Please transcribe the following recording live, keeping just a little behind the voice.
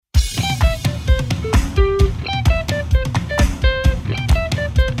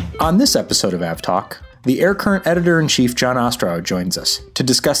On this episode of AvTalk, the Air Current Editor-in-Chief John Ostrower joins us to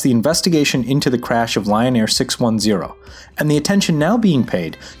discuss the investigation into the crash of Lion Air 610 and the attention now being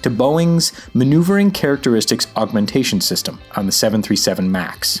paid to Boeing's Maneuvering Characteristics Augmentation System on the 737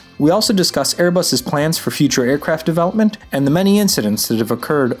 MAX. We also discuss Airbus's plans for future aircraft development and the many incidents that have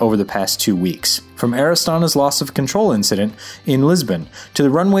occurred over the past 2 weeks, from Air Astana's loss of control incident in Lisbon to the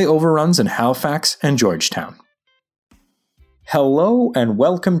runway overruns in Halifax and Georgetown. Hello and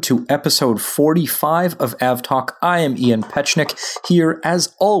welcome to episode 45 of AvTalk. I am Ian Petchnick, here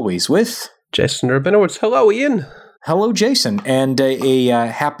as always with... Jason Rabinowitz. Hello, Ian. Hello, Jason, and a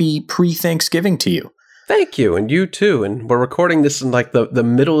happy pre-Thanksgiving to you. Thank you, and you too. And we're recording this in like the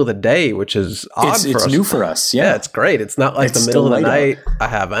middle of the day, which is odd for us. It's new for us, yeah. Yeah, it's great. It's not like the middle of the night. I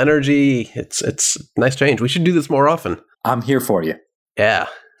have energy. It's nice change. We should do this more often. I'm here for you. Yeah.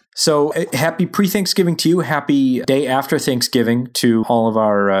 So happy pre-Thanksgiving to you. Happy day after Thanksgiving to all of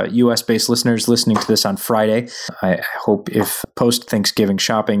our U.S.-based listeners listening to this on Friday. I hope if post-Thanksgiving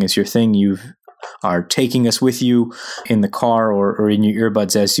shopping is your thing, you are taking us with you in the car or in your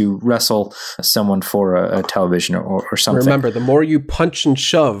earbuds as you wrestle someone for a television or something. Remember, the more you punch and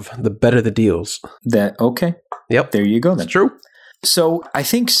shove, the better the deals. Okay. Yep. There you go then. It's true. So I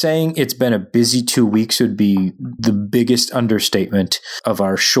think saying it's been a busy 2 weeks would be the biggest understatement of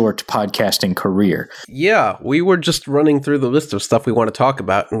our short podcasting career. Yeah, we were just running through the list of stuff we want to talk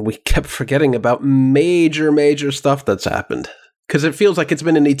about, and we kept forgetting about major stuff that's happened. Because it feels like it's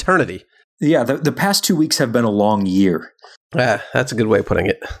been an eternity. Yeah, the past 2 weeks have been a long year. That's a good way of putting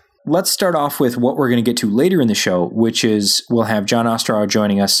it. Let's start off with what we're going to get to later in the show, which is we'll have John Ostrower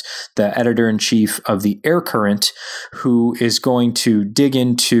joining us, the editor-in-chief of the Air Current, who is going to dig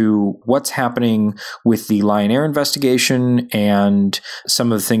into what's happening with the Lion Air investigation and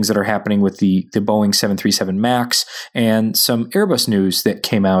some of the things that are happening with the Boeing 737 MAX and some Airbus news that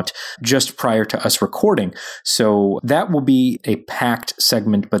came out just prior to us recording. So that will be a packed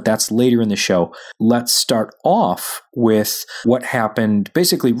segment, but that's later in the show. Let's start off with what happened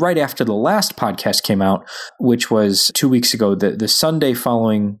basically right after the last podcast came out, which was 2 weeks ago. The Sunday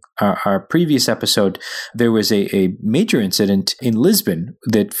following our previous episode, there was a major incident in Lisbon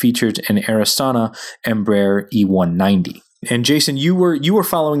that featured an Air Astana Embraer E190. And Jason, you were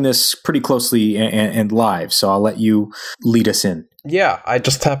following this pretty closely and live, so I'll let you lead us in. Yeah, I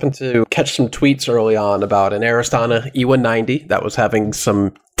just happened to catch some tweets early on about an Air Astana E190 that was having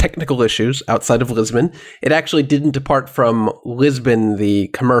some technical issues outside of Lisbon. It actually didn't depart from Lisbon, the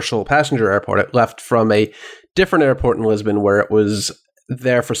commercial passenger airport. It left from a different airport in Lisbon where it was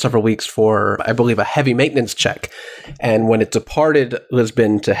there for several weeks for, I believe, a heavy maintenance check. And when it departed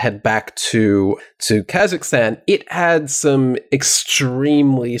Lisbon to head back to Kazakhstan, it had some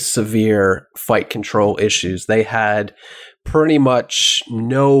extremely severe flight control issues. They had pretty much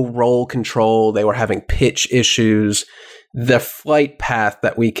no roll control. They were having pitch issues. The flight path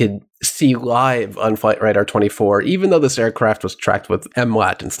that we could see live on Flight Radar 24, even though this aircraft was tracked with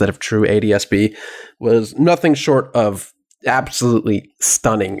MLAT instead of true ADS-B, was nothing short of absolutely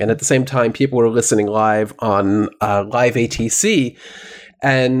stunning. And at the same time, people were listening live on live ATC,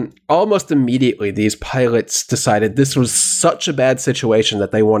 and almost immediately these pilots decided this was such a bad situation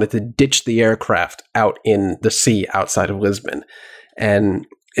that they wanted to ditch the aircraft out in the sea outside of Lisbon. And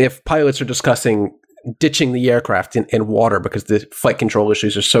if pilots are discussing ditching the aircraft in water because the flight control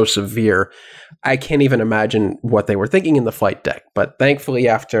issues are so severe, I can't even imagine what they were thinking in the flight deck. But thankfully,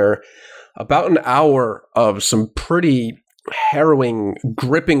 after about an hour of some pretty harrowing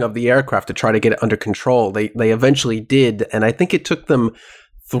gripping of the aircraft to try to get it under control, they eventually did. And I think it took them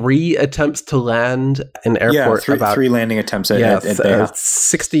 3 attempts to land an airport. Yeah, three landing attempts at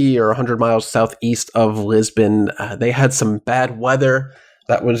 60 or 100 miles southeast of Lisbon. They had some bad weather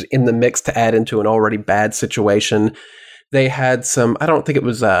that was in the mix to add into an already bad situation. They had some, I don't think it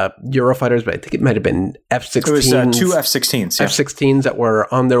was Eurofighters, but I think it might have been F-16s. It was 2 F-16s. Yeah. F-16s that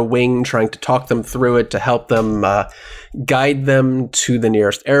were on their wing trying to talk them through it, to help them guide them to the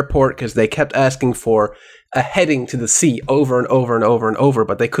nearest airport, because they kept asking for a heading to the sea over and over and over and over,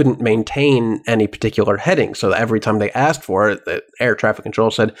 but they couldn't maintain any particular heading. So every time they asked for it, the air traffic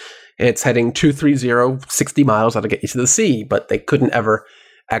control said, it's heading 230, 60 miles, that'll get you to the sea, but they couldn't ever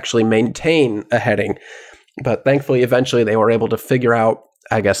actually maintain a heading. But thankfully, eventually, they were able to figure out,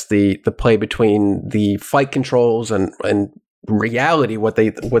 I guess, the play between the flight controls and reality, what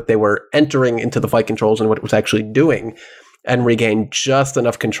they were entering into the flight controls and what it was actually doing, and regain just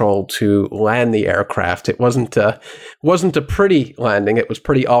enough control to land the aircraft. It wasn't a pretty landing. It was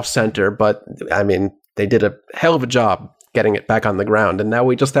pretty off-center, but I mean, they did a hell of a job getting it back on the ground. And now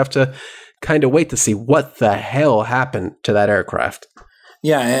we just have to kind of wait to see what the hell happened to that aircraft.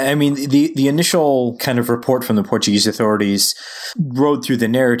 Yeah, I mean, the initial kind of report from the Portuguese authorities rode through the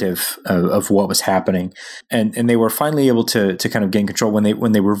narrative of what was happening, and they were finally able to kind of gain control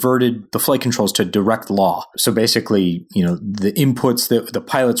when they reverted the flight controls to direct law. So basically, the inputs that the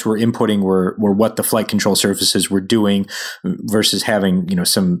pilots were inputting were what the flight control services were doing, versus having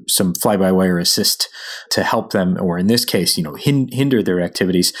some fly-by-wire assist to help them, or in this case, hinder their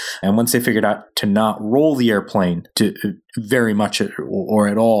activities. And once they figured out to not roll the airplane to very much or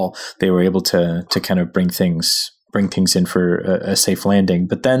at all, they were able to kind of bring things in for a safe landing.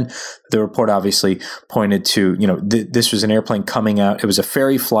 But then the report obviously pointed to, this was an airplane coming out. It was a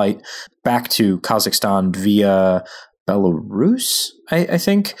ferry flight back to Kazakhstan via Belarus, I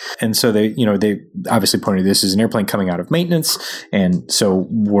think. And so they obviously pointed this as an airplane coming out of maintenance. And so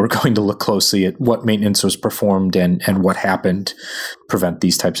we're going to look closely at what maintenance was performed and what happened, prevent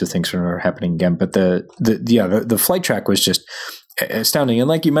these types of things from ever happening again. But the flight track was just astounding. And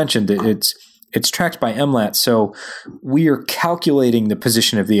like you mentioned, it's tracked by MLAT. So we are calculating the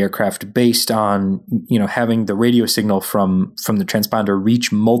position of the aircraft based on, having the radio signal from the transponder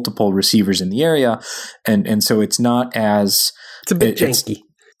reach multiple receivers in the area. And so it's not as... It's a bit janky.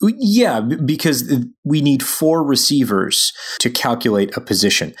 Yeah, because we need 4 receivers to calculate a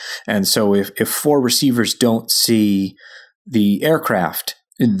position. And so if 4 receivers don't see the aircraft,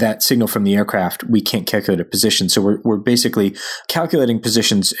 that signal from the aircraft, we can't calculate a position. So we're basically calculating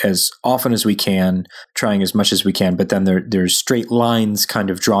positions as often as we can, trying as much as we can, but then there's straight lines kind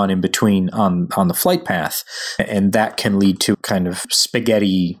of drawn in between on the flight path, and that can lead to kind of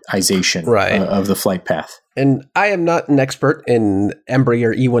spaghettiization of the flight path. And I am not an expert in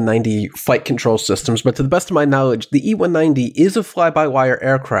Embraer E190 flight control systems, but to the best of my knowledge, the E190 is a fly-by-wire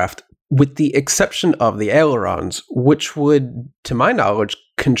aircraft, with the exception of the ailerons, which would, to my knowledge,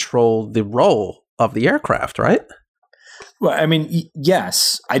 control the roll of the aircraft, right? Well, I mean,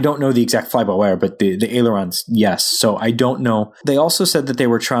 yes. I don't know the exact fly-by-wire, but the ailerons, yes. So I don't know. They also said that they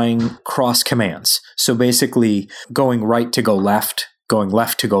were trying cross commands. So basically going right to go left, going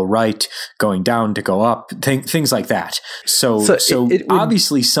left to go right, going down to go up, things like that. So it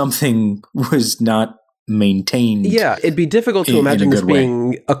obviously something was not maintained. Yeah, it'd be difficult to imagine this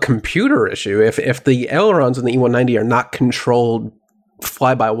being a computer issue. If the ailerons in the E190 are not controlled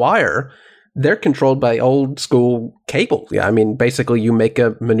fly-by-wire, they're controlled by old school cable. Yeah, I mean, basically you make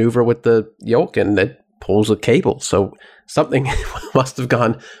a maneuver with the yoke and it pulls a cable. So something must have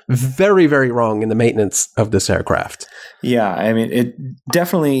gone very, very wrong in the maintenance of this aircraft. Yeah, I mean, it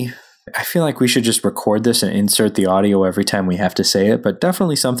definitely... I feel like we should just record this and insert the audio every time we have to say it, but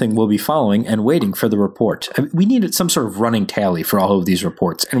definitely something we'll be following and waiting for the report. I mean, we needed some sort of running tally for all of these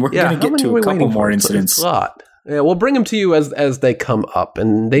reports, and we're going to get to a couple more incidents. It's a lot. Yeah, we'll bring them to you as they come up,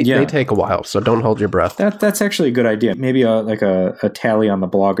 and they take a while, so don't hold your breath. That's actually a good idea. Maybe a tally on the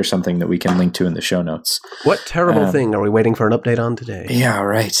blog or something that we can link to in the show notes. What terrible thing are we waiting for an update on today? Yeah,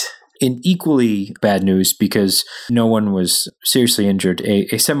 right. In equally bad news, because no one was seriously injured, a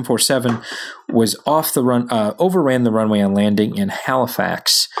 747 was off the run, overran the runway on landing in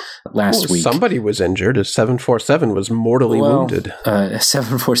Halifax last week. Somebody was injured. A 747 was mortally wounded. A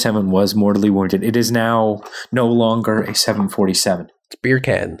 747 was mortally wounded. It is now no longer a 747. It's beer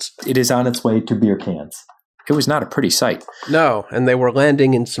cans. It is on its way to beer cans. It was not a pretty sight. No, and they were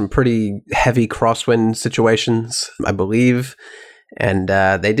landing in some pretty heavy crosswind situations, I believe. And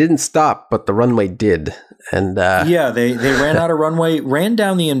they didn't stop, but the runway did. And they ran out of runway, ran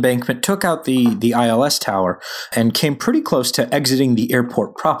down the embankment, took out the ILS tower, and came pretty close to exiting the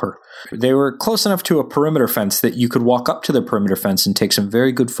airport proper. They were close enough to a perimeter fence that you could walk up to the perimeter fence and take some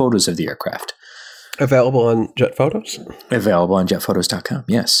very good photos of the aircraft. Available on Jet Photos? Available on jetphotos.com,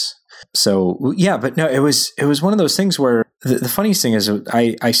 yes. So, yeah, but no, it was one of those things where the funniest thing is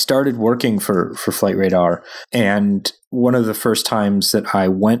I started working for Flight Radar, and one of the first times that I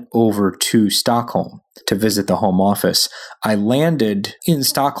went over to Stockholm to visit the home office, I landed in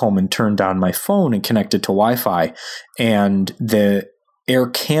Stockholm and turned on my phone and connected to Wi-Fi, and the Air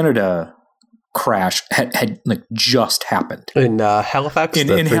Canada crash had like just happened in Halifax.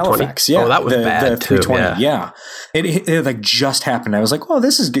 In Halifax, yeah. Oh, that was bad. The 320, yeah. It like just happened. I was like, "Oh,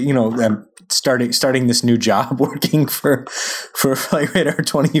 this is good." I'm starting this new job working for Flight Radar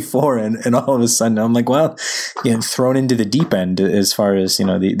 24, and all of a sudden I'm like, well, thrown into the deep end as far as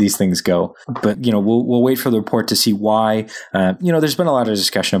these things go. But we'll wait for the report to see why. There's been a lot of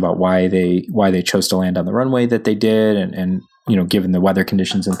discussion about why they chose to land on the runway that they did, and given the weather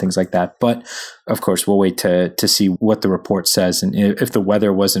conditions and things like that. But of course, we'll wait to see what the report says, and if the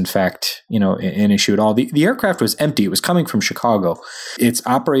weather was in fact, an issue at all. The aircraft was empty. It was coming from Chicago. It's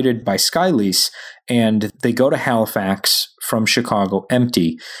operated by Skylease, and they go to Halifax from Chicago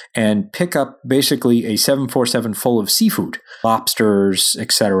empty and pick up basically a 747 full of seafood, lobsters,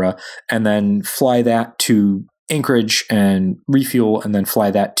 etc., and then fly that to Anchorage and refuel and then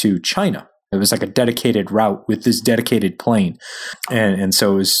fly that to China. It was like a dedicated route with this dedicated plane. And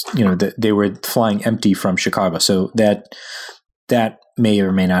so it was, they were flying empty from Chicago. So that may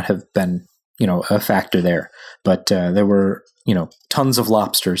or may not have been, a factor there. But there were, tons of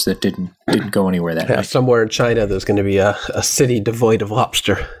lobsters that didn't go anywhere that night. Somewhere in China, there's going to be a city devoid of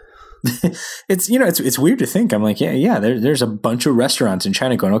lobster. It's weird to think. I'm like, there's a bunch of restaurants in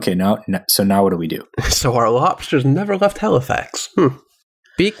China going, okay, now what do we do? So our lobsters never left Halifax.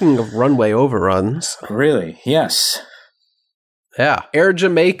 Speaking of runway overruns. Really? Yes. Yeah. Air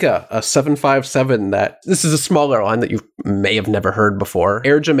Jamaica, a 757 this is a smaller line that you may have never heard before.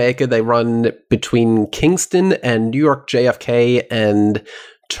 Air Jamaica, they run between Kingston and New York JFK and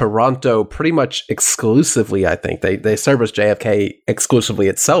Toronto pretty much exclusively, I think. They service JFK exclusively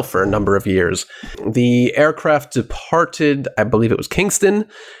itself for a number of years. The aircraft departed, I believe it was Kingston,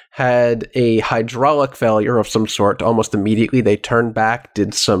 had a hydraulic failure of some sort. Almost immediately, they turned back,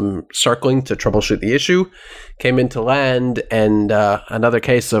 did some circling to troubleshoot the issue, came into land, and another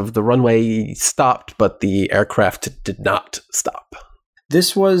case of the runway stopped, but the aircraft did not stop.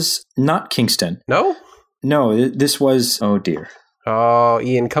 This was not Kingston. No? No, this was, oh dear. Oh,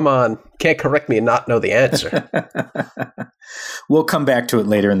 Ian, come on. Can't correct me and not know the answer. We'll come back to it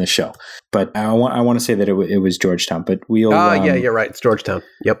later in the show. But I want to say that it was Georgetown. But we'll. Yeah, you're right. It's Georgetown.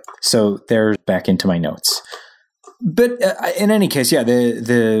 Yep. So they're back into my notes. But in any case, yeah,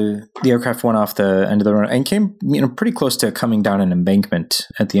 the aircraft went off the end of the runway and came pretty close to coming down an embankment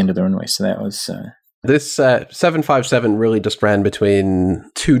at the end of the runway. So that was. This 757 really just ran between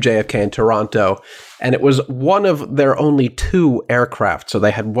two JFK and Toronto, and it was one of their only two aircraft. So they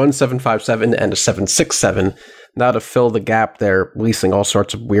had one 757 and a 767. Now to fill the gap, they're leasing all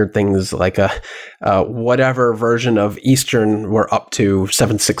sorts of weird things like whatever version of Eastern we're up to,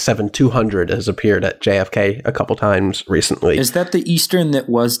 767-200 has appeared at JFK a couple times recently. Is that the Eastern that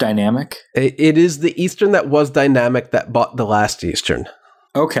was dynamic? It is the Eastern that was dynamic that bought the last Eastern.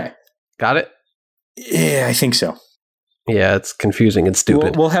 Okay. Got it? Yeah, I think so. Yeah, it's confusing and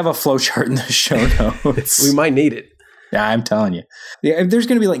stupid. We'll have a flowchart in the show notes. We might need it. Yeah, I'm telling you. Yeah, there's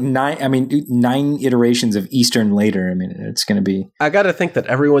going to be like 9 iterations of Eastern later. I mean, it's going to be... I got to think that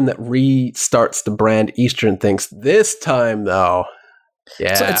everyone that restarts the brand Eastern thinks, this time, though,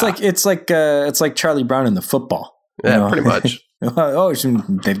 yeah. So it's like Charlie Brown in the football. Yeah, pretty much.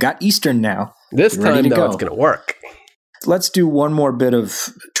 They've got Eastern now. This time, though, it's going to work. Let's do one more bit of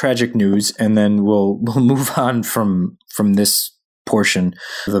tragic news, and then we'll move on from this portion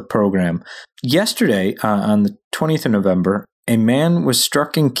of the program. Yesterday, on the 20th of November, a man was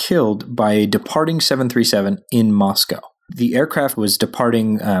struck and killed by a departing 737 in Moscow. The aircraft was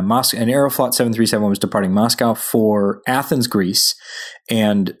departing Moscow. An Aeroflot 737 was departing Moscow for Athens, Greece,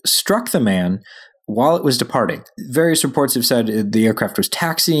 and struck the man while it was departing. Various reports have said the aircraft was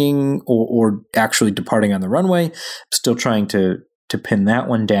taxiing or actually departing on the runway. Still trying to pin that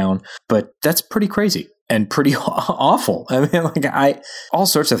one down, but that's pretty crazy and pretty awful. I mean, all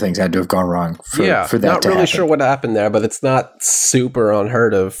sorts of things had to have gone wrong for that to happen. Not really sure what happened there, but it's not super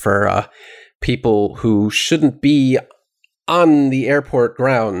unheard of for people who shouldn't be on the airport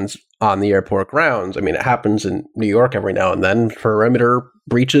grounds. I mean, it happens in New York every now and then. Perimeter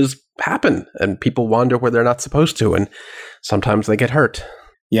breaches happen, and people wander where they're not supposed to, and sometimes they get hurt.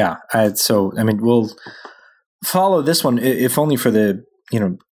 Yeah. So, I mean, we'll follow this one, if only for the,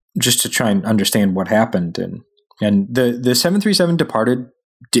 just to try and understand what happened. And the 737 departed.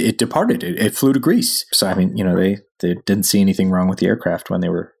 It flew to Greece. So, I mean, they didn't see anything wrong with the aircraft when they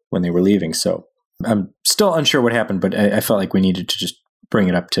were leaving. So I'm still unsure what happened, but I felt like we needed to just bring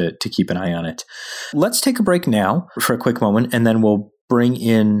it up to keep an eye on it. Let's take a break now for a quick moment, and then we'll bring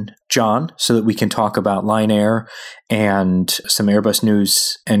in John so that we can talk about Lion Air and some Airbus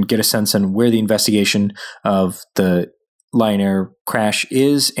news and get a sense on where the investigation of the Lion Air crash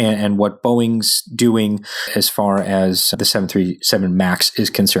is and what Boeing's doing as far as the 737 MAX is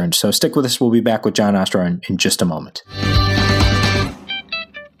concerned. So stick with us. We'll be back with John Ostrower in just a moment.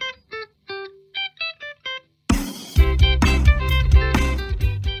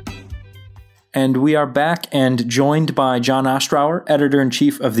 And we are back and joined by John Ostrower,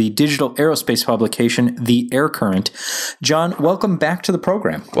 editor-in-chief of the digital aerospace publication, The Air Current. John, welcome back to the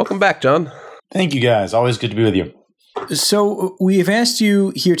program. Welcome back, John. Thank you, guys. Always good to be with you. So we've asked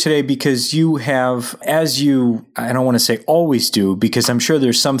you here today because you have, as you, I don't want to say always do, because I'm sure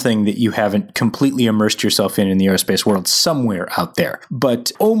there's something that you haven't completely immersed yourself in the aerospace world somewhere out there,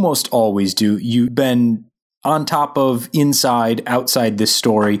 but almost always do. You've been on top of outside this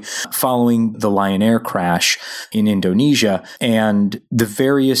story following the Lion Air crash in Indonesia and the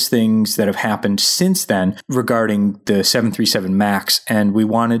various things that have happened since then regarding the 737 MAX. And we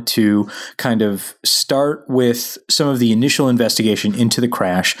wanted to kind of start with some of the initial investigation into the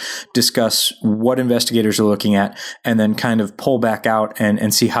crash, discuss what investigators are looking at, and then kind of pull back out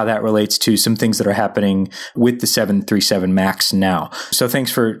and see how that relates to some things that are happening with the 737 MAX now. So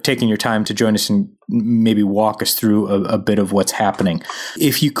thanks for taking your time to join us and maybe walk us through a bit of what's happening.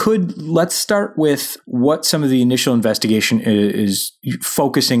 If you could, let's start with what some of the initial investigation is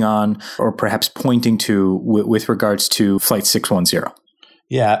focusing on or perhaps pointing to with regards to Flight 610.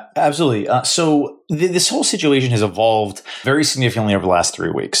 Yeah, absolutely. So this whole situation has evolved very significantly over the last 3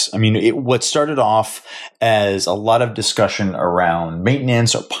 weeks. I mean, what started off as a lot of discussion around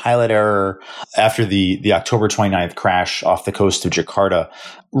maintenance or pilot error after the October 29th crash off the coast of Jakarta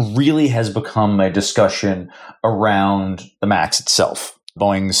really has become a discussion around the MAX itself.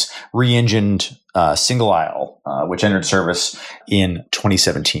 Boeing's re-engined single aisle, which entered service in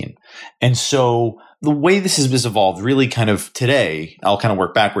 2017. And so the way this has evolved really kind of today, I'll kind of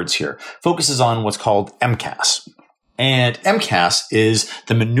work backwards here, focuses on what's called MCAS. And MCAS is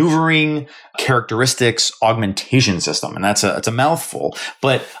the Maneuvering Characteristics Augmentation System. And it's a mouthful.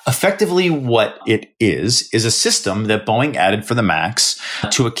 But effectively what it is a system that Boeing added for the MAX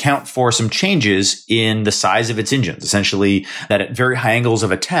to account for some changes in the size of its engines. Essentially, that at very high angles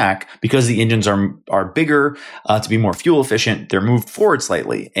of attack, because the engines are bigger, to be more fuel efficient, they're moved forward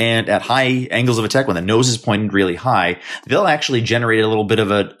slightly. And at high angles of attack, when the nose is pointed really high, they'll actually generate a little bit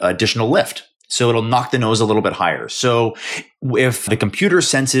of an additional lift. So it'll knock the nose a little bit higher. So if the computer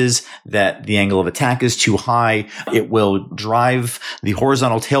senses that the angle of attack is too high, it will drive the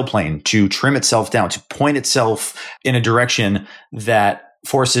horizontal tailplane to trim itself down, to point itself in a direction that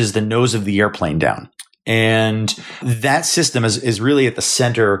forces the nose of the airplane down. And that system is really at the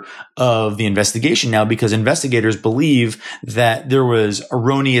center of the investigation now, because investigators believe that there was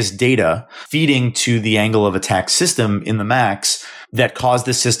erroneous data feeding to the angle of attack system in the MAX that caused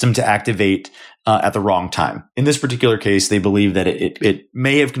the system to activate at the wrong time. In this particular case, they believe that it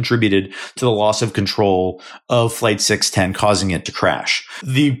may have contributed to the loss of control of Flight 610, causing it to crash.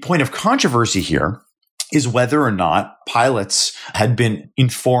 The point of controversy here is whether or not pilots had been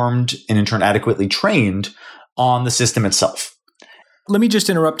informed and in turn adequately trained on the system itself. Let me just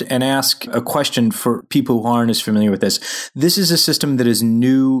interrupt and ask a question for people who aren't as familiar with this. This is a system that is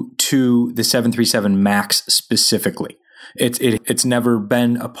new to the 737 MAX specifically. It's never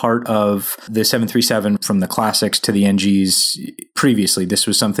been a part of the 737 from the classics to the NGs previously. This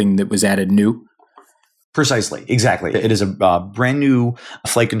was something that was added new. Precisely. Exactly. It is a brand new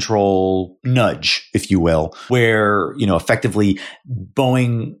flight control nudge, if you will, where, effectively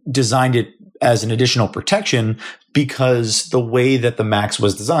Boeing designed it as an additional protection because the way that the MAX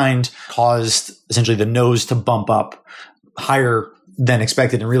was designed caused essentially the nose to bump up higher than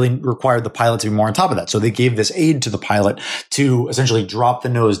expected and really required the pilot to be more on top of that. So they gave this aid to the pilot to essentially drop the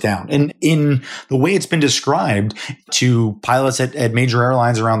nose down. And in the way it's been described to pilots at major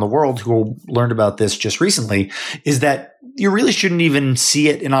airlines around the world who learned about this just recently is that you really shouldn't even see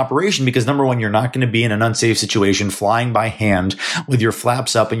it in operation because, number one, you're not going to be in an unsafe situation flying by hand with your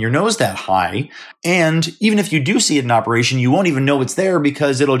flaps up and your nose that high. And even if you do see it in operation, you won't even know it's there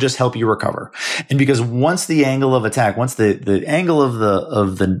because it'll just help you recover. And because once the angle of attack, once the angle of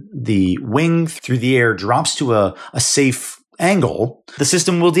the wing through the air drops to a safe angle, the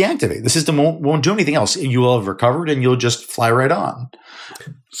system will deactivate. The system won't do anything else. You will have recovered and you'll just fly right on.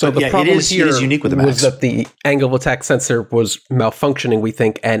 So the problem it is unique with the MAX. Was that the angle of attack sensor was malfunctioning, we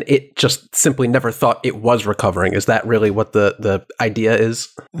think, and it just simply never thought it was recovering. Is that really what the idea is?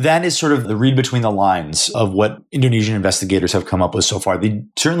 That is sort of the read between the lines of what Indonesian investigators have come up with so far. They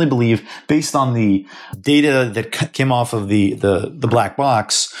certainly believe, based on the data that came off of the black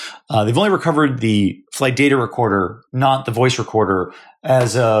box, they've only recovered the flight data recorder, not the voice recorder,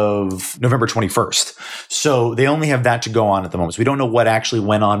 as of November 21st. So they only have that to go on at the moment. So we don't know what actually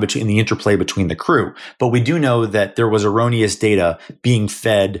went on between the interplay between the crew, but we do know that there was erroneous data being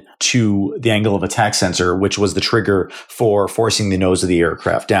fed to the angle of attack sensor, which was the trigger for forcing the nose of the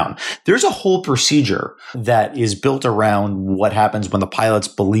aircraft down. There's a whole procedure that is built around what happens when the pilots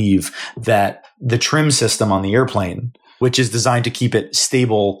believe that the trim system on the airplane, which is designed to keep it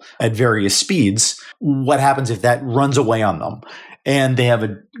stable at various speeds, what happens if that runs away on them? And they have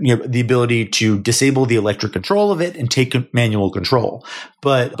the ability to disable the electric control of it and take manual control.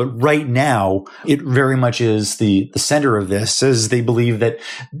 But right now, it very much is the center of this, as they believe that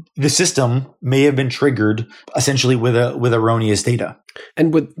the system may have been triggered essentially with erroneous data.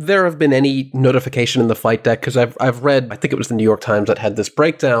 And would there have been any notification in the flight deck? Because I've read, I think it was the New York Times that had this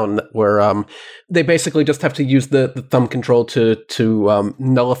breakdown where they basically just have to use the thumb control to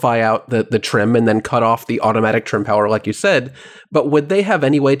nullify out the trim and then cut off the automatic trim power, like you said. But would they have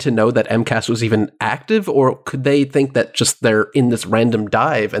any way to know that MCAS was even active, or could they think that just they're in this random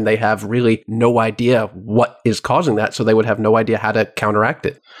dive and they have really no idea what is causing that, so they would have no idea how to counteract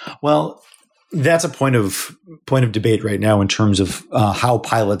it? Well, that's a point of debate right now in terms of how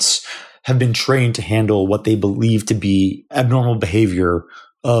pilots have been trained to handle what they believe to be abnormal behavior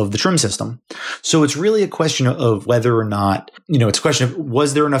of the trim system. So it's really a question of whether or not, it's a question of,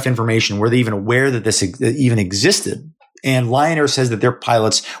 was there enough information? Were they even aware that this even existed? And Lion Air says that their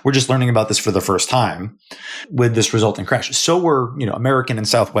pilots were just learning about this for the first time with this resulting crash. So were, American and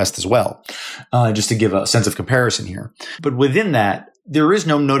Southwest as well, just to give a sense of comparison here. But within that, there is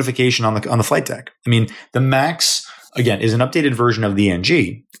no notification on the flight deck. I mean, the MAX, again, is an updated version of the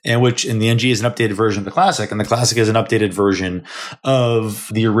NG, and the NG is an updated version of the Classic, and the Classic is an updated version of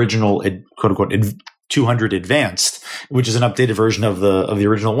the original, quote unquote, 200 Advanced, which is an updated version of the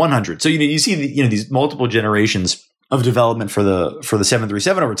original 100. So you see these multiple generations of development for the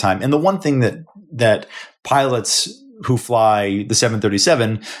 737 over time. And the one thing that pilots who fly the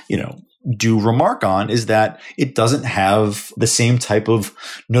 737, do remark on is that it doesn't have the same type of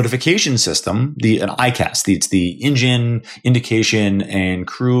notification system, an ICAS, it's the engine indication and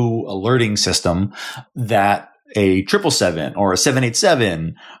crew alerting system that a 777 or a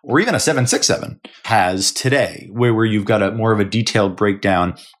 787 or even a 767 has today, where you've got more of a detailed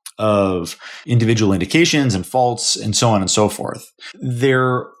breakdown of individual indications and faults and so on and so forth.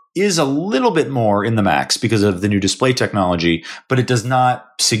 There is a little bit more in the MAX because of the new display technology, but it does not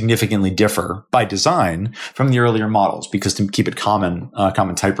significantly differ by design from the earlier models, because to keep it common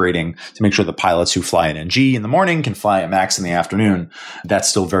type rating, to make sure the pilots who fly an NG in the morning can fly a MAX in the afternoon, that's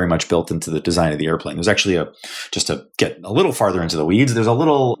still very much built into the design of the airplane. There's actually just to get a little farther into the weeds, there's a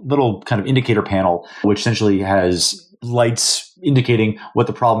little kind of indicator panel, which essentially has lights indicating what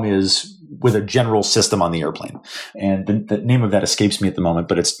the problem is with a general system on the airplane. And the name of that escapes me at the moment,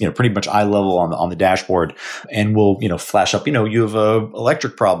 but it's, pretty much eye level on the dashboard, and will, flash up, you have a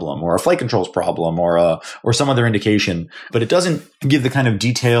electric problem or a flight controls problem or some other indication, but it doesn't give the kind of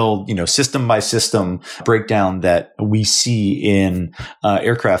detailed, system by system breakdown that we see in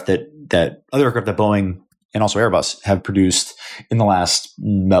aircraft that other aircraft that Boeing and also Airbus have produced in the last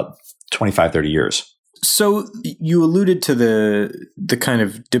about 25, 30 years. So you alluded to the kind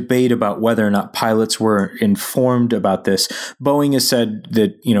of debate about whether or not pilots were informed about this. Boeing has said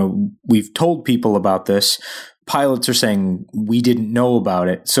that, we've told people about this. Pilots are saying we didn't know about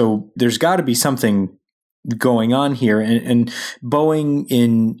it. So there's got to be something going on here. And Boeing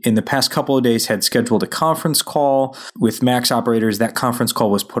in the past couple of days had scheduled a conference call with MAX operators. That conference call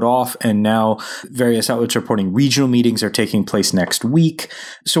was put off, and now various outlets reporting regional meetings are taking place next week.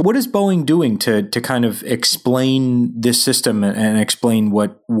 So what is Boeing doing to kind of explain this system and explain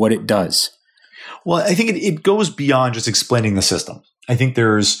what it does? Well, I think it goes beyond just explaining the system. I think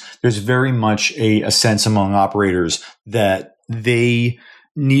there's very much a sense among operators that they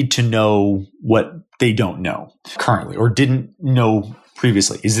need to know what they don't know currently or didn't know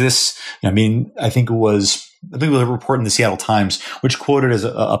previously. Is this, I think it was a report in the Seattle Times, which quoted as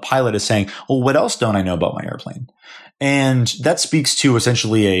a pilot as saying, well, what else don't I know about my airplane? And that speaks to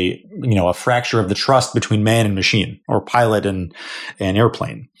essentially a fracture of the trust between man and machine, or pilot and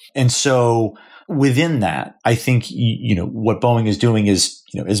airplane. And so within that, I think, what Boeing is doing is,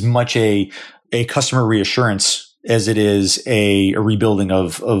 as much a customer reassurance as it is a rebuilding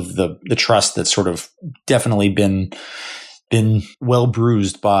of the trust that's sort of definitely been well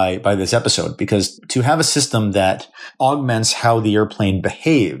bruised by this episode. Because to have a system that augments how the airplane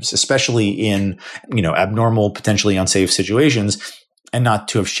behaves, especially in, abnormal, potentially unsafe situations, and not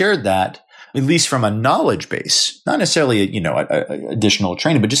to have shared that, at least from a knowledge base, not necessarily, additional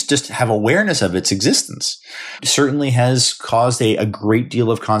training, but just have awareness of its existence, certainly has caused a great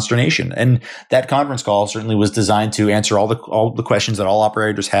deal of consternation. And that conference call certainly was designed to answer all the questions that all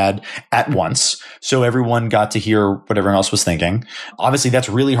operators had at once. So everyone got to hear what everyone else was thinking. Obviously, that's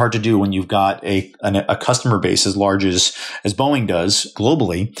really hard to do when you've got a customer base as large as Boeing does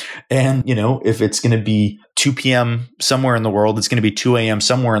globally. And, if it's going to be 2 p.m. somewhere in the world, it's going to be 2 a.m.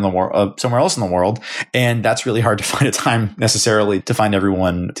 somewhere else in the world. And that's really hard to find a time necessarily to find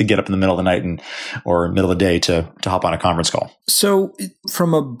everyone to get up in the middle of the night or middle of the day to hop on a conference call. So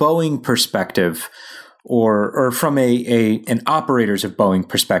from a Boeing perspective, or from an operators of Boeing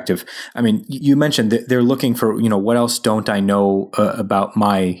perspective, you mentioned that they're looking for, what else don't I know about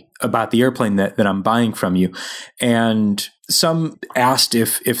the airplane that I'm buying from you? And some asked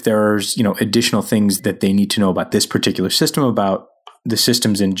if there's, additional things that they need to know about this particular system, about the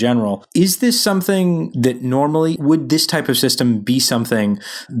systems in general. Is this something that normally, would this type of system be something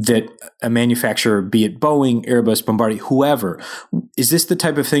that a manufacturer, be it Boeing, Airbus, Bombardier, whoever, is this the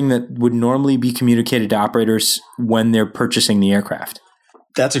type of thing that would normally be communicated to operators when they're purchasing the aircraft?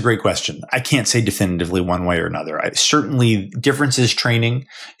 That's a great question. I can't say definitively one way or another. Certainly, differences training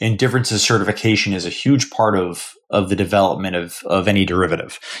and differences certification is a huge part of the development of any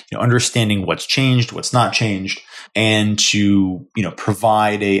derivative. Understanding what's changed, what's not changed, and to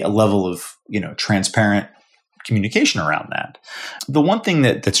provide a level of transparent communication around that. The one thing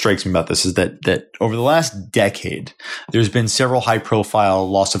that strikes me about this is that over the last decade, there's been several high-profile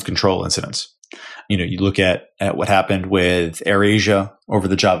loss of control incidents. You look at what happened with AirAsia over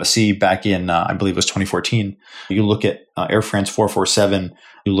the Java Sea back in, I believe it was 2014. You look at Air France 447.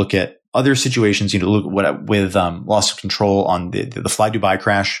 You look at other situations. Look at what with loss of control on the Fly Dubai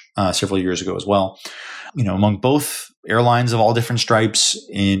crash several years ago as well. Among both airlines of all different stripes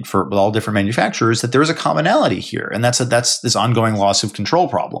with all different manufacturers, that there is a commonality here, and that's this ongoing loss of control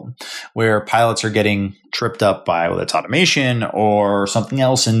problem, where pilots are getting tripped up by whether it's automation or something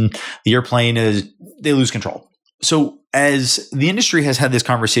else, and the airplane they lose control. So as the industry has had this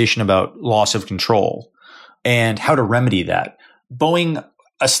conversation about loss of control and how to remedy that, Boeing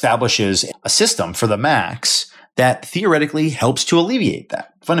establishes a system for the MAX that theoretically helps to alleviate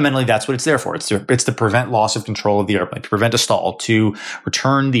that. Fundamentally, that's what it's there for. It's to prevent loss of control of the airplane, to prevent a stall, to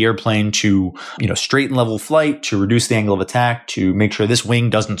return the airplane to straight and level flight, to reduce the angle of attack, to make sure this wing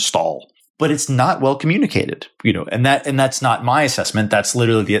doesn't stall. But it's not well communicated, and that's not my assessment. That's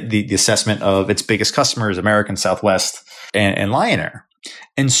literally the assessment of its biggest customers, American, Southwest, and Lion Air.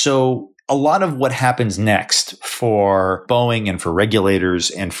 And so a lot of what happens next for Boeing and for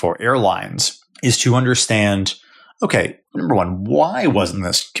regulators and for airlines is to understand, okay, number one, why wasn't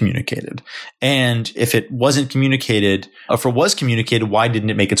this communicated? And if it wasn't communicated, if it was communicated, why didn't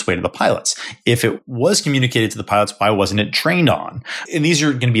it make its way to the pilots? If it was communicated to the pilots, why wasn't it trained on? And these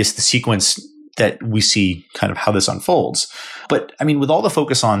are going to be the sequence that we see kind of how this unfolds. But I mean, with all the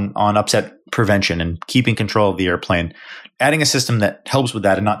focus on upset prevention and keeping control of the airplane, adding a system that helps with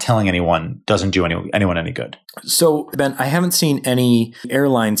that and not telling anyone doesn't do anyone any good. So, Ben, I haven't seen any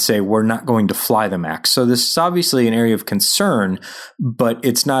airlines say we're not going to fly the MAX. So this is obviously an area of concern, but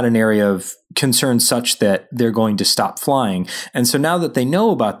it's not an area of concern such that they're going to stop flying. And so now that they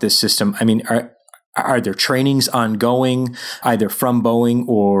know about this system, I mean, are there trainings ongoing, either from Boeing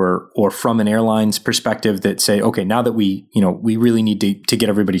or from an airline's perspective, that say, okay, now that we really need to get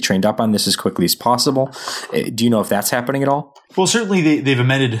everybody trained up on this as quickly as possible? Do you know if that's happening at all? Well, certainly they've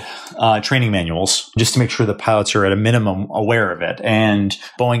amended training manuals just to make sure the pilots are at a minimum aware of it. And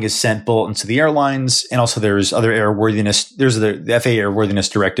Boeing has sent bulletins to the airlines, and also there's other airworthiness. There's the FAA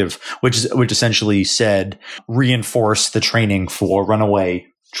Airworthiness Directive, which essentially said reinforce the training for runaway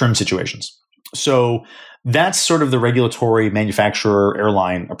trim situations. So that's sort of the regulatory manufacturer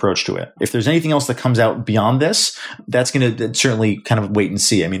airline approach to it. If there's anything else that comes out beyond this, that's going to certainly kind of wait and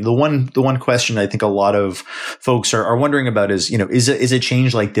see. I mean, the one question I think a lot of folks are wondering about is a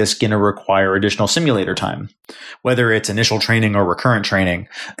change like this going to require additional simulator time? Whether it's initial training or recurrent training,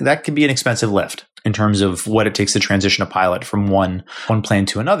 that could be an expensive lift in terms of what it takes to transition a pilot from one plane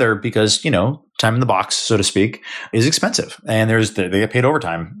to another, because, time in the box, so to speak, is expensive. And they get paid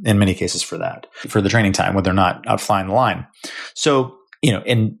overtime in many cases for that, for the training time when they're not out flying the line. So,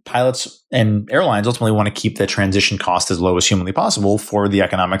 and pilots and airlines ultimately want to keep that transition cost as low as humanly possible for the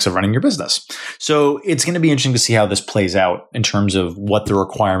economics of running your business. So it's going to be interesting to see how this plays out in terms of what the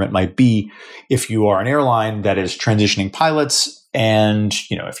requirement might be if you are an airline that is transitioning pilots. And,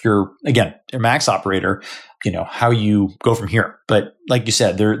 if you're, again, a MAX operator, how you go from here. But like you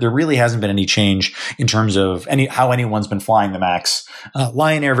said, there really hasn't been any change in terms of how anyone's been flying the MAX.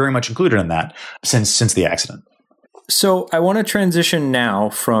 Lion Air very much included in that since the accident. So I want to transition now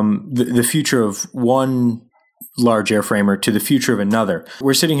from the future of one large airframer to the future of another.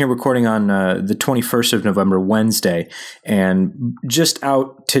 We're sitting here recording on the 21st of November, Wednesday, and just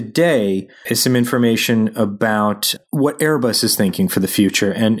out today is some information about what Airbus is thinking for the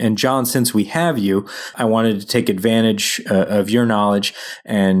future. And John, since we have you, I wanted to take advantage of your knowledge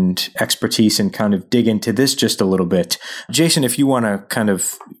and expertise and kind of dig into this just a little bit. Jason, if you want to kind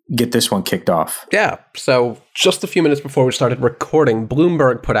of get this one kicked off. Yeah. So just a few minutes before we started recording,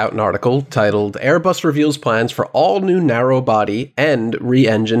 Bloomberg put out an article titled Airbus Reveals Plans for All New Narrow Body and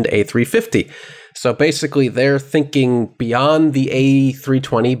Re-Engined A350. So basically, they're thinking beyond the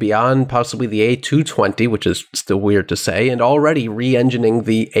A320, beyond possibly the A220, which is still weird to say, and already re-engining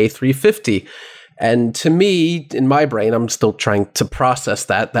the A350. And to me, in my brain, I'm still trying to process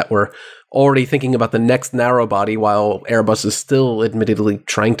that we're already thinking about the next narrow body while Airbus is still admittedly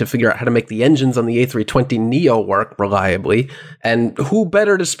trying to figure out how to make the engines on the A320neo work reliably. And who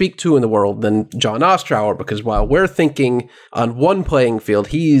better to speak to in the world than John Ostrower? Because while we're thinking on one playing field,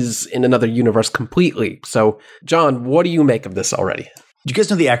 he's in another universe completely. So, John, what do you make of this already? Do you guys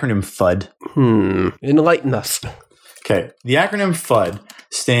know the acronym FUD? Enlighten us. Okay. The acronym FUD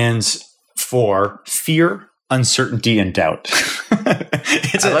stands for fear, uncertainty, and doubt.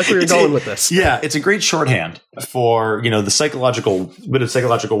 I like where you're going with this. Yeah, it's a great shorthand for, the psychological bit of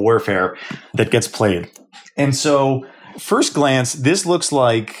psychological warfare that gets played. And so, first glance, this looks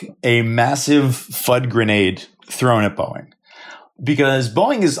like a massive FUD grenade thrown at Boeing, because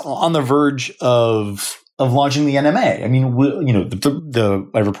Boeing is on the verge of launching the NMA. I mean,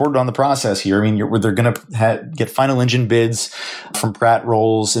 I reported on the process here. I mean, they're going to get final engine bids from Pratt,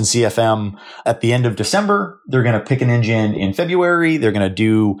 Rolls, and CFM at the end of December. They're going to pick an engine in February. They're going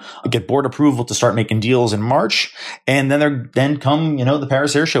to get board approval to start making deals in March, and then come the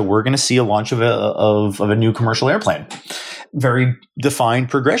Paris Air Show. We're going to see a launch of a new commercial airplane. Very defined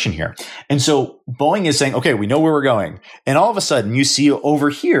progression here. And so Boeing is saying, okay, we know where we're going. And all of a sudden you see over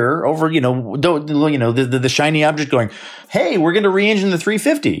here, the shiny object going, hey, we're going to re-engine the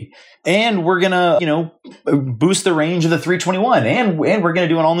 350 and we're going to, boost the range of the 321 and we're going to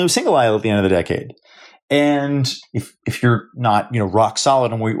do an all new single aisle at the end of the decade. And if you're not, rock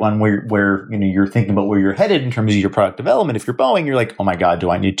solid on where you're thinking about where you're headed in terms of your product development, if you're Boeing, you're like, oh my God, do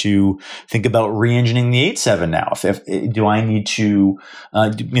I need to think about re-engineering the 87 now? Do I need to,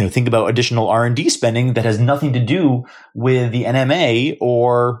 think about additional R&D spending that has nothing to do with the NMA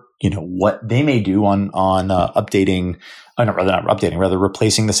or, what they may do on replacing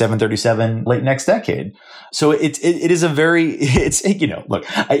the 737 late next decade. So it is look,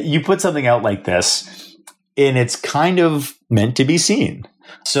 you put something out like this, and it's kind of meant to be seen.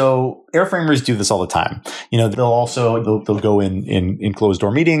 So airframers do this all the time. They'll go in closed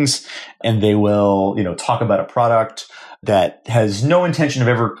door meetings and they will, talk about a product that has no intention of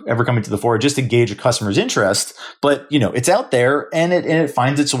ever coming to the fore, just to gauge a customer's interest. But, it's out there and it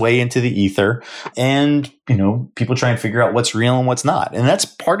finds its way into the ether, and, people try and figure out what's real and what's not. And that's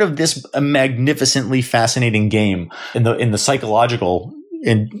part of this magnificently fascinating game in the psychological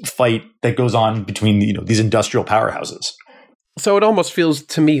fight that goes on between these industrial powerhouses. So it almost feels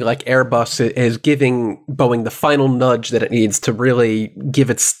to me like Airbus is giving Boeing the final nudge that it needs to really give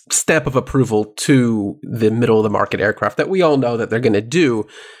its stamp of approval to the middle of the market aircraft that we all know that they're going to do.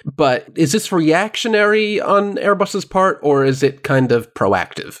 But is this reactionary on Airbus's part, or is it kind of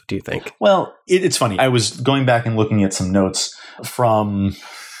proactive, do you think? Well, it's funny. I was going back and looking at some notes from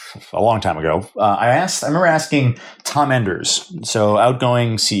a long time ago. I remember asking Tom Enders, so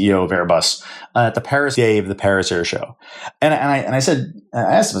outgoing CEO of Airbus, at the Paris day of the Paris Air Show. And I asked him,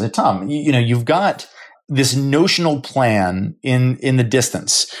 I said, Tom, you've got this notional plan in the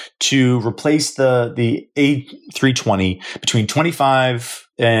distance to replace the A320 between 2025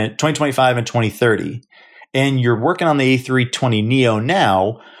 and 2030. And you're working on the A320neo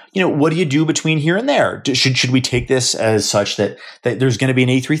now. What do you do between here and there? Should we take this as such that there's going to be an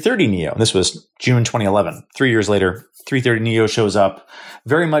A330neo? This was June 2011. 3 years later, 330neo shows up,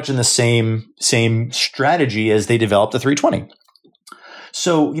 very much in the same strategy as they developed the 320.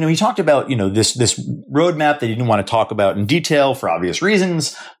 So, he talked about, this roadmap that he didn't want to talk about in detail for obvious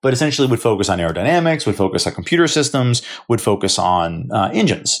reasons, but essentially would focus on aerodynamics, would focus on computer systems, would focus on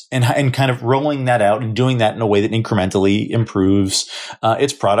engines, and kind of rolling that out and doing that in a way that incrementally improves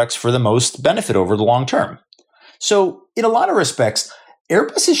its products for the most benefit over the long term. So, in a lot of respects,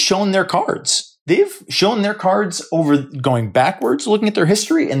 Airbus has shown their cards. They've shown their cards over going backwards, looking at their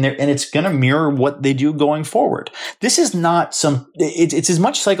history, and it's going to mirror what they do going forward. This is not it's as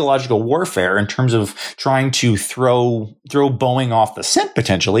much psychological warfare in terms of trying to throw Boeing off the scent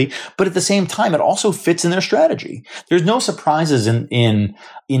potentially, but at the same time, it also fits in their strategy. There's no surprises in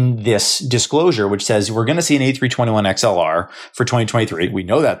this disclosure, which says we're going to see an A321 XLR for 2023. We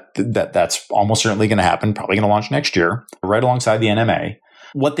know that's almost certainly going to happen, probably going to launch next year, right alongside the NMA.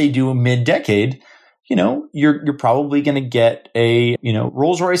 What they do mid-decade, you're probably going to get a,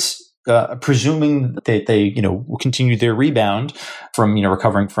 Rolls-Royce, presuming that they, will continue their rebound from,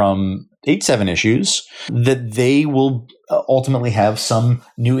 recovering from 87 issues, that they will ultimately have some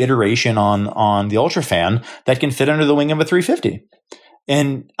new iteration on the UltraFan that can fit under the wing of a 350.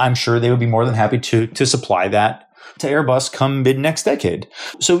 And I'm sure they would be more than happy to supply that to Airbus come mid-next decade.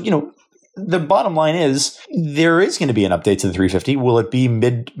 So, the bottom line is there is going to be an update to the 350. Will it be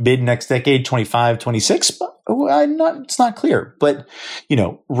mid next decade, 25, 26? It's not clear. But,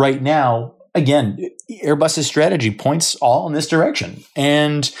 right now, again, Airbus's strategy points all in this direction.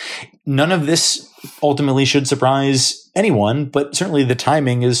 And none of this ultimately should surprise anyone, but certainly the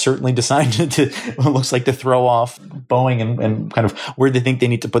timing is certainly designed to it looks like to throw off Boeing and kind of where they think they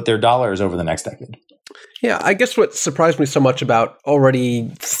need to put their dollars over the next decade. Yeah, I guess what surprised me so much about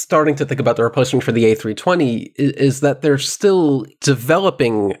already starting to think about the replacement for the A320 is that they're still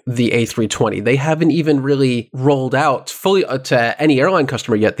developing the A320. They haven't even really rolled out fully to any airline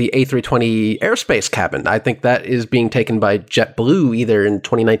customer yet the A320 airspace cabin. I think that is being taken by JetBlue either in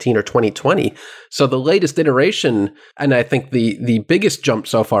 2019 or 2020. So the latest iteration, and I think the biggest jump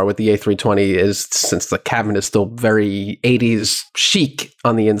so far with the A320 is, since the cabin is still very 80s chic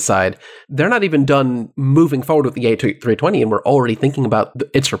on the inside, they're not even done moving forward with the A320, and we're already thinking about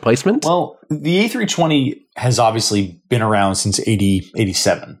its replacement. Well, the A320 has obviously been around since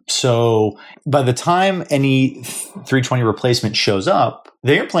 87. So by the time any 320 replacement shows up,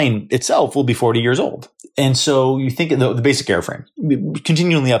 the airplane itself will be 40 years old. And so you think of the basic airframe,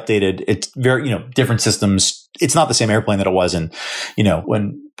 continually updated. It's very, different systems. It's not the same airplane that it was in,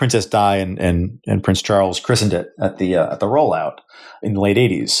 when Princess Di and Prince Charles christened it at the rollout in the late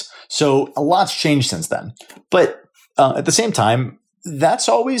 80s. So a lot's changed since then. But at the same time, that's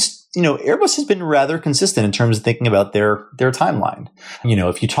always, Airbus has been rather consistent in terms of thinking about their timeline.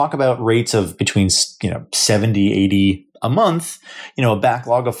 If you talk about rates of between, 70, 80 a month, a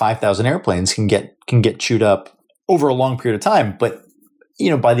backlog of 5,000 airplanes can get chewed up over a long period of time. But,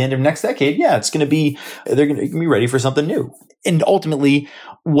 by the end of next decade, they're going to be ready for something new. And ultimately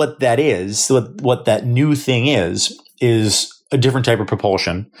what that is, what that new thing is a different type of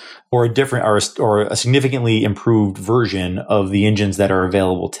propulsion or a significantly improved version of the engines that are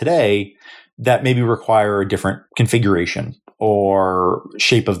available today that maybe require a different configuration or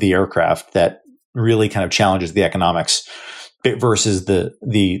shape of the aircraft that really kind of challenges the economics versus the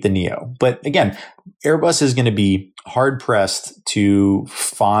Neo. But again, Airbus is going to be hard pressed to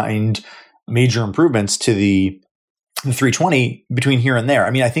find major improvements to the 320 between here and there.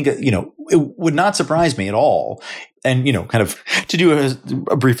 I mean, I think, it would not surprise me at all. And, kind of to do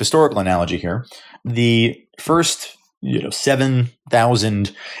a brief historical analogy here, the first,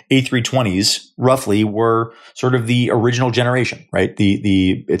 7,000 A320s roughly were sort of the original generation, right?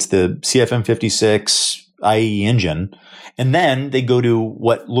 It's the CFM56 IE engine. And then they go to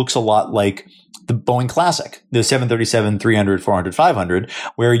what looks a lot like the Boeing Classic, the 737, 300, 400, 500,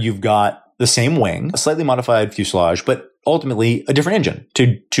 where you've got the same wing, a slightly modified fuselage, but ultimately a different engine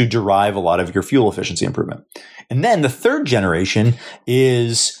to derive a lot of your fuel efficiency improvement. And then the third generation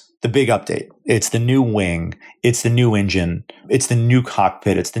is the big update. It's the new wing. It's the new engine. It's the new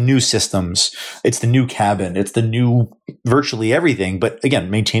cockpit. It's the new systems. It's the new cabin. It's the new virtually everything. But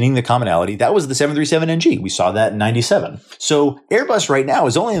again, maintaining the commonality. That was the 737NG. We saw that in 97. So Airbus right now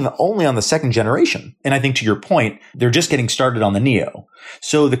is only on the second generation. And I think to your point, they're just getting started on the Neo.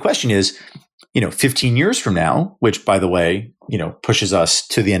 So the question is, 15 years from now, which by the way, pushes us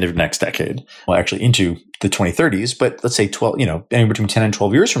to the end of next decade, well, actually into the 2030s, but let's say 12, anywhere between 10 and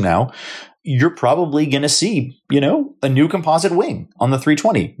 12 years from now, you're probably going to see, a new composite wing on the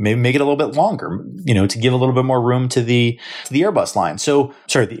 320, maybe make it a little bit longer, to give a little bit more room to the Airbus line. So,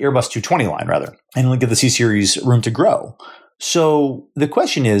 sorry, the Airbus 220 line rather, and give the C series room to grow. So the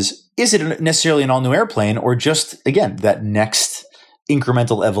question is it necessarily an all new airplane or just, again, that next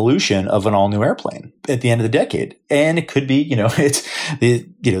incremental evolution of an all new airplane at the end of the decade? And it could be, it's the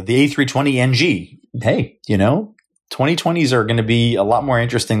A320 NG. Hey, 2020s are going to be a lot more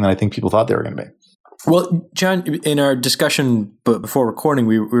interesting than I think people thought they were going to be. Well, John, in our discussion before recording,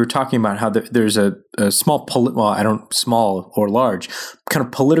 we were talking about how there's a small, small or large, kind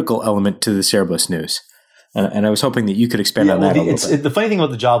of political element to this Airbus news. And I was hoping that you could expand on that a little bit. The funny thing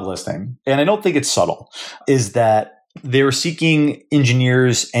about the job listing, and I don't think it's subtle, is that they were seeking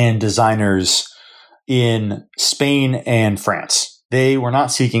engineers and designers in Spain and France. They were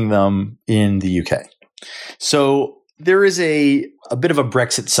not seeking them in the UK. So there is a bit of a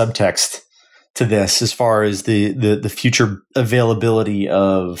Brexit subtext to this as far as the future availability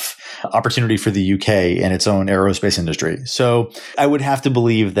of opportunity for the UK and its own aerospace industry. So I would have to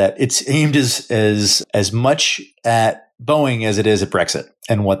believe that it's aimed as much at Boeing as it is at Brexit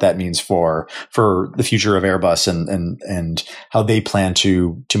and what that means for the future of Airbus and how they plan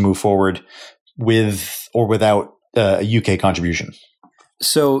to move forward with or without a UK contribution.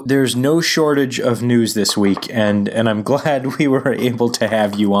 So there's no shortage of news this week, and I'm glad we were able to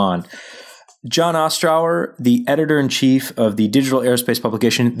have you on. John Ostrower, the editor-in-chief of the digital aerospace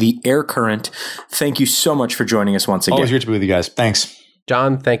publication, The Air Current, thank you so much for joining us once again. Always great to be with you guys. Thanks.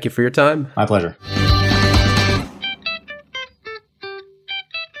 John, thank you for your time. My pleasure.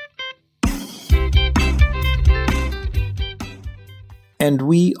 And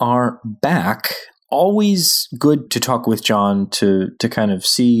we are back. Always good to talk with John to kind of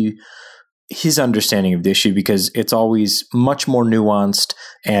see his understanding of the issue, because it's always much more nuanced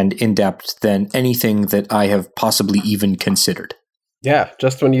and in-depth than anything that I have possibly even considered. Yeah,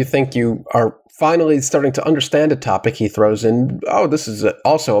 just when you think you are finally starting to understand a topic, he throws in, oh, this is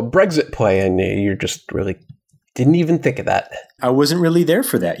also a Brexit play, and you're just really didn't even think of that. I wasn't really there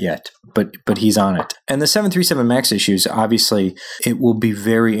for that yet, but he's on it. And the 737 MAX issues, obviously, it will be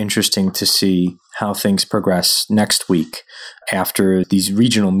very interesting to see how things progress next week after these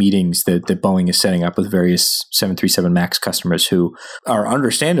regional meetings that Boeing is setting up with various 737 MAX customers who are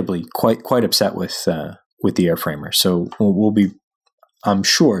understandably quite upset with the airframer. So we'll be, I'm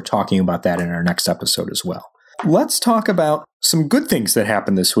sure, talking about that in our next episode as well. Let's talk about some good things that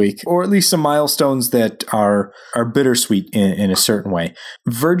happened this week, or at least some milestones that are bittersweet in a certain way.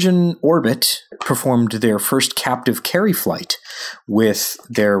 Virgin Orbit performed their first captive carry flight with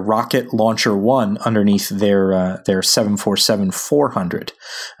their Rocket Launcher 1 underneath their 747-400.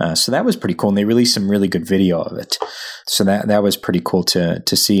 So that was pretty cool, and they released some really good video of it. So that was pretty cool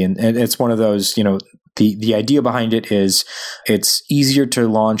to see, and it's one of those, The idea behind it is it's easier to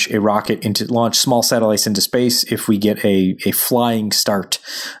launch a rocket launch small satellites into space if we get a flying start.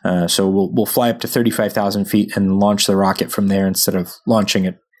 So we'll fly up to 35,000 feet and launch the rocket from there instead of launching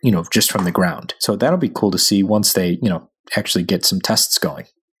it, just from the ground. So that'll be cool to see once they, actually get some tests going.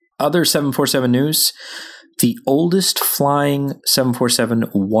 Other 747 news: the oldest flying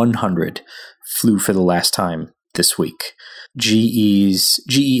 747-100 flew for the last time this week.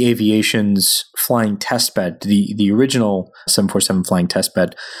 GE Aviation's flying testbed, the original 747 flying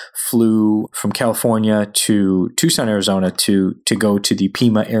testbed, flew from California to Tucson, Arizona to go to the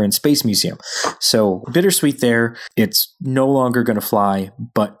Pima Air and Space Museum. So bittersweet there. It's no longer going to fly,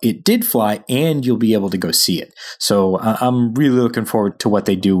 but it did fly, and you'll be able to go see it. So I'm really looking forward to what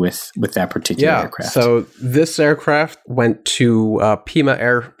they do with that particular aircraft. So this aircraft went to Pima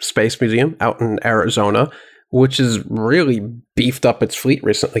Air Space Museum out in Arizona, which has really beefed up its fleet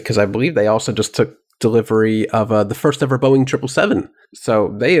recently, because I believe they also just took delivery of the first ever Boeing 777.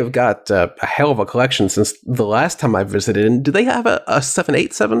 So they have got a hell of a collection since the last time I visited. And do they have a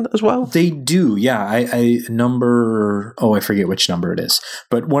 787 as well? They do, yeah. I forget which number it is,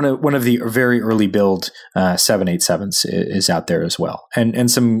 but one of the very early build 787s is out there as well,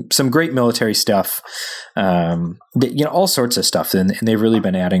 and some great military stuff. All sorts of stuff, and they've really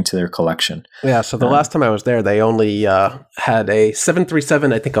been adding to their collection. Yeah, so the last time I was there, they only had a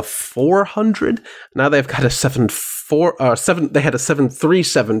 737, I think a 400. Now they've got a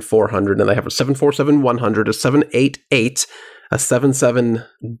 737-400, and they have a 747-100, a 788, a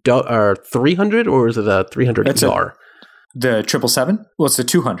 77-300, or is it a 300-ER? The 777? Well, it's the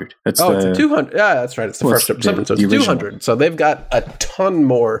 200. It's a 200. Yeah, that's right. It's the first 777, so it's 200. So they've got a ton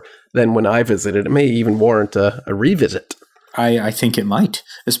more than when I visited. It may even warrant a revisit. I think it might.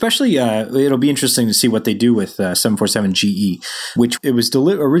 Especially, it'll be interesting to see what they do with 747 GE, which it was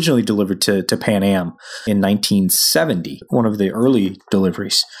originally delivered to Pan Am in 1970, one of the early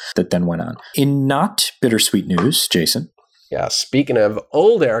deliveries that then went on. In not bittersweet news, Jason. Yeah, speaking of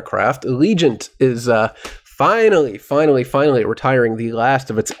old aircraft, Allegiant is finally retiring the last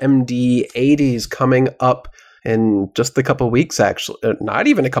of its MD-80s, coming up in just a couple weeks, actually. Not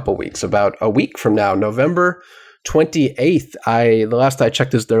even a couple weeks, about a week from now, November 28th. The last I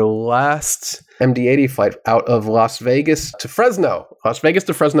checked is their last MD-80 flight out of Las Vegas to Fresno. Yes, went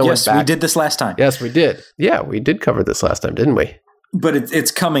back. We did this last time. Yes, we did. Yeah, we did cover this last time, didn't we? But it's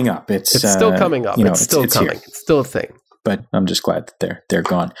coming up. It's still coming up. It's still coming. Here. It's still a thing. But I'm just glad that they're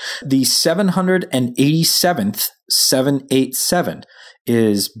gone. The 787th 787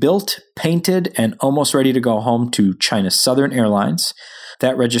 is built, painted, and almost ready to go home to China Southern Airlines.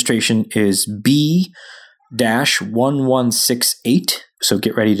 That registration is B-1168. So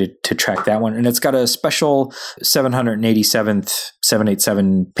get ready to track that one. And it's got a special 787th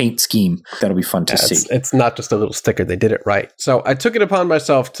 787 paint scheme. That'll be fun to see. It's not just a little sticker. They did it right. So I took it upon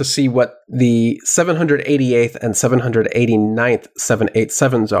myself to see what the 788th and 789th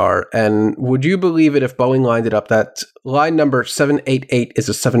 787s are. And would you believe it if Boeing lined it up that line number 788 is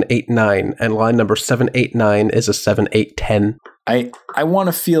a 789 and line number 789 is a 7810? I want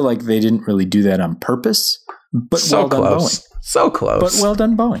to feel like they didn't really do that on purpose, but so well done, close. Boeing. So close. But well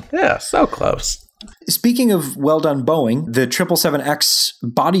done, Boeing. Yeah, so close. Speaking of well done, Boeing, the 777X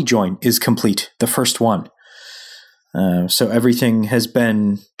body joint is complete, the first one. So everything has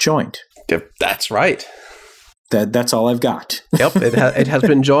been joined. That's right. That's all I've got. Yep, it has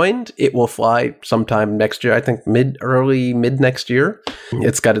been joined. It will fly sometime next year. I think mid next year.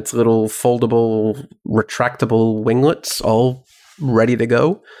 It's got its little foldable, retractable winglets all ready to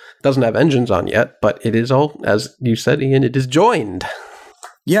go. Doesn't have engines on yet, but it is all, as you said, Ian, it is joined.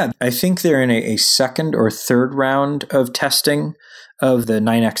 Yeah, I think they're in a second or third round of testing of the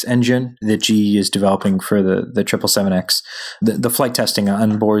 9X engine that GE is developing for the 777X. The flight testing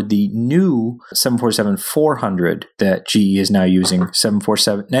on board the new 747-400 that GE is now using,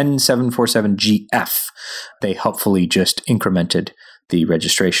 747GF. They helpfully just incremented the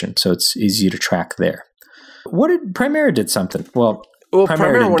registration, so it's easy to track there. Primera did something. Well,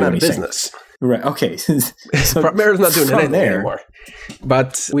 Primera went out of business. Right. Okay. So Primera's not doing anything anymore.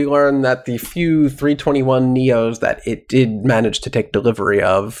 But we learned that the few 321 Neos that it did manage to take delivery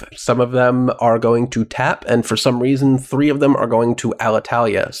of, some of them are going to TAP, and for some reason, 3 of them are going to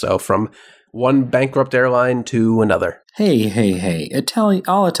Alitalia. So from one bankrupt airline to another. Hey.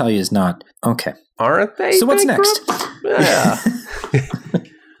 Alitalia is not. Okay. Aren't they? So what's bankrupt? next? Yeah.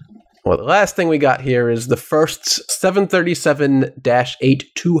 Well, the last thing we got here is the first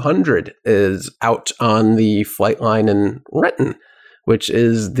 737-8200 is out on the flight line in Renton, which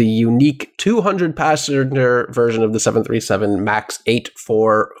is the unique 200-passenger version of the 737 MAX 8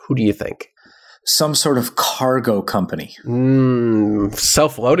 for, who do you think? Some sort of cargo company.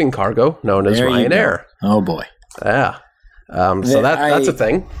 Self-loading cargo known as Ryanair. Oh, boy. Yeah. So that's a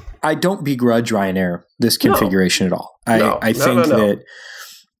thing. I don't begrudge Ryanair this configuration at all. I think that...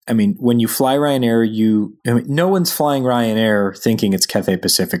 I mean, when you fly Ryanair, no one's flying Ryanair thinking it's Cathay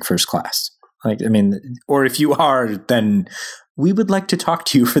Pacific first class. Or if you are, then we would like to talk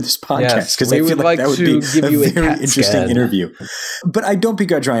to you for this podcast because I feel like that would be a very interesting interview. But I don't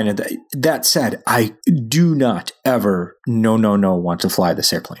begrudge Ryanair. That said, I do not ever, no, want to fly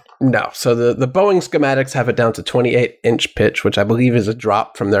this airplane. No. So the Boeing schematics have it down to 28-inch pitch, which I believe is a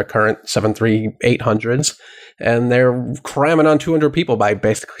drop from their current 737-800s. And they're cramming on 200 people by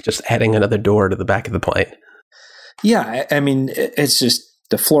basically just adding another door to the back of the plane. Yeah, I mean, it's just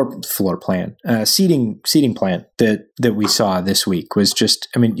the floor plan, seating plan that we saw this week was just,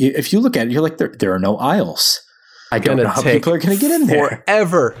 I mean, if you look at it, you're like, there are no aisles. I don't know how people are going to get in there.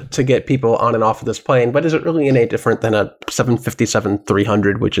 Forever to get people on and off of this plane, but is it really any different than a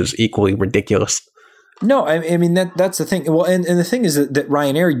 757-300, which is equally ridiculous? No, I mean, that's the thing. Well, and the thing is that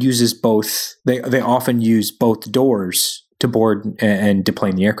Ryanair uses both. They often use both doors to board and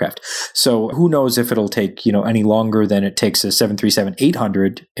deplane the aircraft. So who knows if it'll take, any longer than it takes a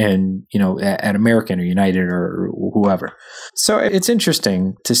 737-800 and, at American or United or whoever. So it's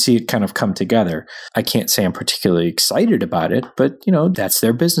interesting to see it kind of come together. I can't say I'm particularly excited about it, but, that's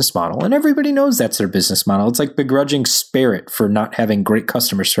their business model. And everybody knows that's their business model. It's like begrudging Spirit for not having great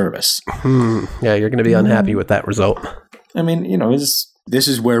customer service. Yeah, you're going to be unhappy with that result. I mean, this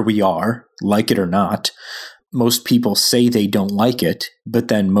is where we are, like it or not. Most people say they don't like it, but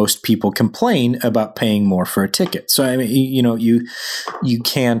then most people complain about paying more for a ticket. So, I mean, you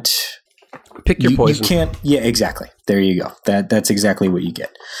can't pick your poison. You can't. Yeah, exactly. There you go. That's exactly what you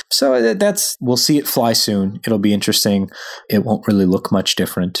get. So we'll see it fly soon. It'll be interesting. It won't really look much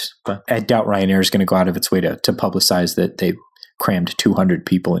different, but I doubt Ryanair is going to go out of its way to publicize that they crammed 200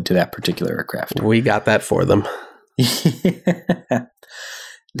 people into that particular aircraft. We got that for them.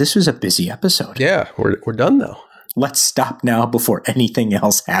 This was a busy episode. Yeah, we're done though. Let's stop now before anything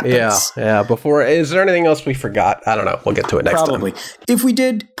else happens. Yeah. Is there anything else we forgot? I don't know. We'll get to it next time. Probably. If we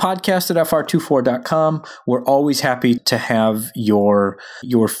did, podcast@fr24.com. We're always happy to have your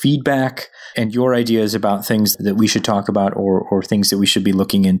feedback and your ideas about things that we should talk about or things that we should be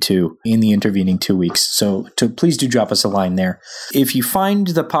looking into in the intervening 2 weeks. So please do drop us a line there. If you find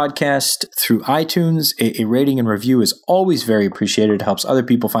the podcast through iTunes, a rating and review is always very appreciated. It helps other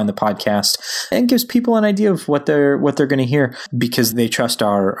people find the podcast and gives people an idea of what they're going to hear because they trust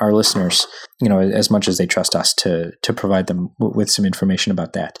our listeners, as much as they trust us to provide them with some information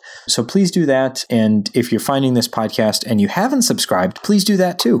about that. So please do that. And if you're finding this podcast and you haven't subscribed, please do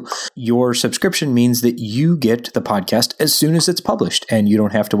that too. Your subscription means that you get the podcast as soon as it's published and you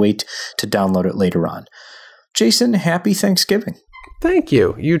don't have to wait to download it later on. Jason, happy Thanksgiving. Thank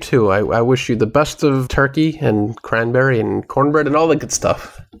you. You too. I wish you the best of turkey and cranberry and cornbread and all the good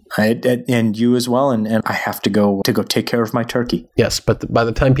stuff. And you as well. And I have to go take care of my turkey. Yes, but by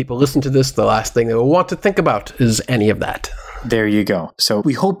the time people listen to this, the last thing they will want to think about is any of that. There you go. So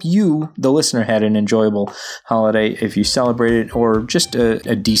we hope you, the listener, had an enjoyable holiday if you celebrated or just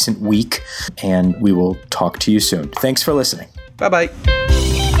a decent week. And we will talk to you soon. Thanks for listening. Bye-bye.